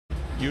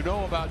You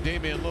know about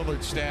Damian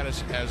Lillard's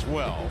status as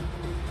well.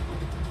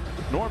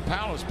 Norm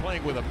Powell is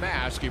playing with a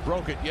mask. He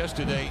broke it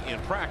yesterday in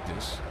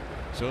practice.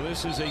 So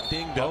this is a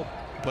dinged-up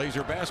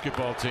Blazer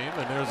basketball team,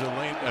 and there's a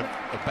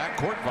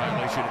backcourt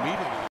violation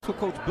immediately. That's what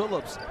Coach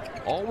Billups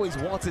always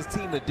wants his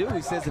team to do.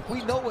 He says if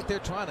we know what they're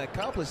trying to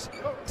accomplish,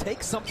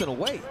 take something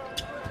away.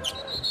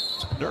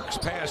 Nurk's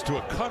pass to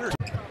a cutter.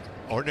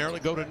 Ordinarily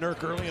go to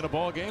Nurk early in a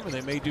ball game, and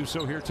they may do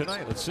so here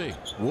tonight. Let's see.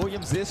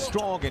 Williams is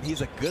strong, and he's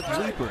a good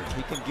leaper.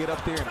 He can get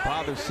up there and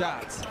bother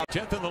shots.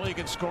 10th in the league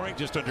in scoring,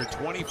 just under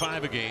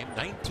 25 a game.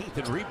 19th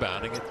in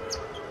rebounding at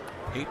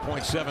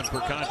 8.7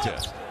 per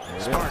contest.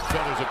 Smart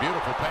feathers a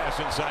beautiful pass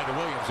inside to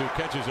Williams, who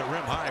catches it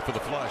rim high for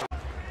the flush.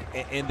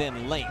 And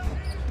then length.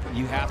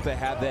 You have to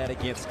have that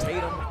against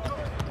Tatum.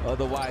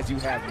 Otherwise, you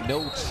have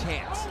no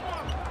chance.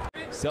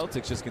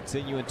 Celtics just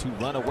continuing to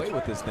run away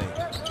with this thing.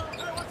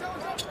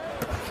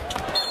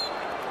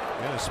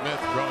 Dennis Smith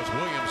draws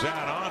Williams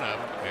out on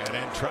him and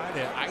then try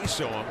to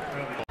ISO him.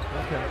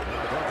 Okay.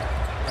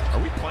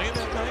 Are we playing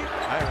that night?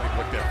 I haven't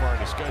looked that far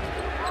in the schedule.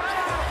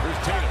 Here's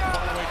Tatum,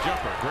 far-away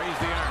jumper, grazed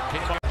the iron,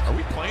 came off. Are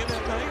we playing that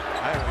night?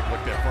 I haven't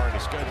looked that far in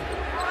the schedule.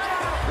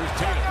 Here's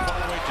Tatum,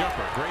 far-away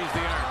jumper, grazed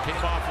the iron,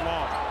 came off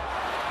long.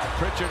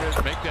 Pritchard has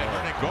make that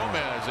Hernan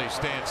Gomez a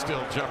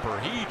standstill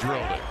jumper. He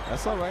drilled it.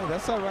 That's all right.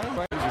 That's all right.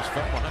 Just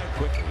fell behind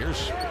quickly.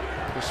 Here's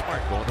Smart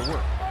going to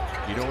work.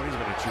 You know what he's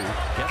going to choose.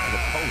 Get to the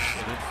post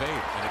and then fade.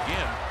 And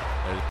again,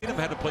 Tatum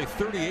had to play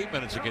 38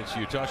 minutes against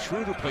Utah.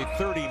 Schroeder played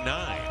 39.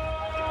 And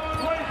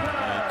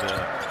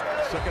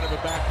second of a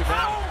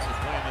back-to-back. They're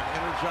playing an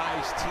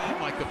energized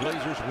team like the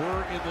Blazers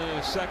were in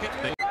the second.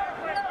 They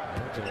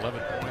averaged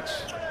 11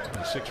 points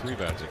and 6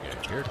 rebounds a game.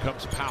 Here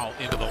comes Powell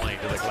into the lane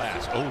to the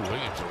glass. Oh,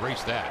 Williams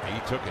erased that. He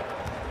took it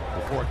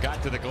before it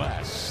got to the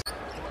glass.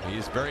 He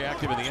is very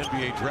active in the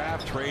NBA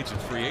draft, trades and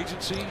free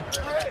agency.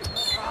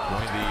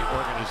 Joined the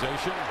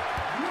organization.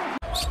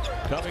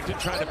 Covington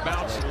trying to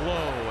bounce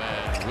low,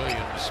 and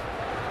Williams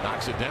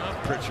knocks it down.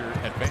 Pritchard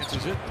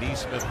advances it.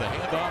 Neesmith the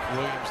handoff.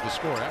 Williams the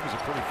score. That was a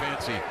pretty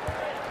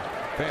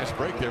fast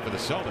break there for the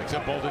Celtics.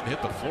 That ball didn't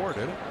hit the floor,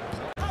 did it?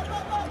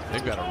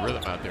 They've got a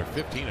rhythm out there.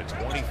 15 of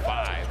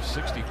 25,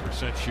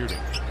 60%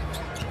 shooting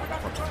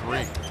from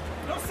 3.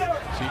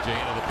 CJ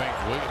into the paint.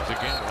 Williams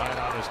again right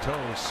on his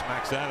toes.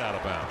 Smacks that out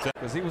of bounds.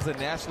 Because he was a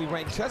nationally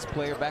ranked chess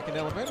player back in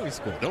elementary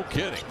school. No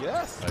kidding.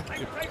 Yes.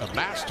 A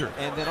master.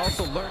 And then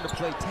also learned to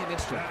play 10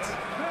 instruments.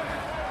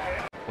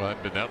 Well, it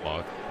hasn't been that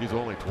long. He's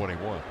only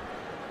 21.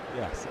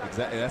 Yes,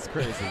 exactly. That's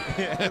crazy.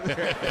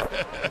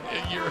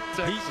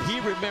 He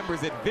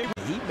remembers it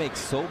vividly. He makes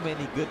so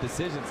many good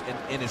decisions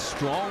and is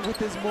strong with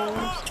his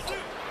moves.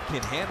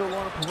 Can handle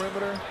on a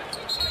perimeter.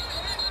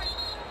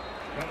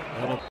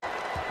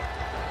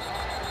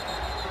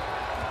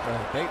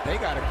 They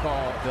got to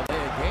call delay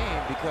a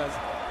game because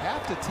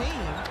half the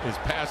team is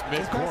past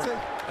midcourt.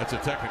 That's a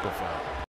technical foul.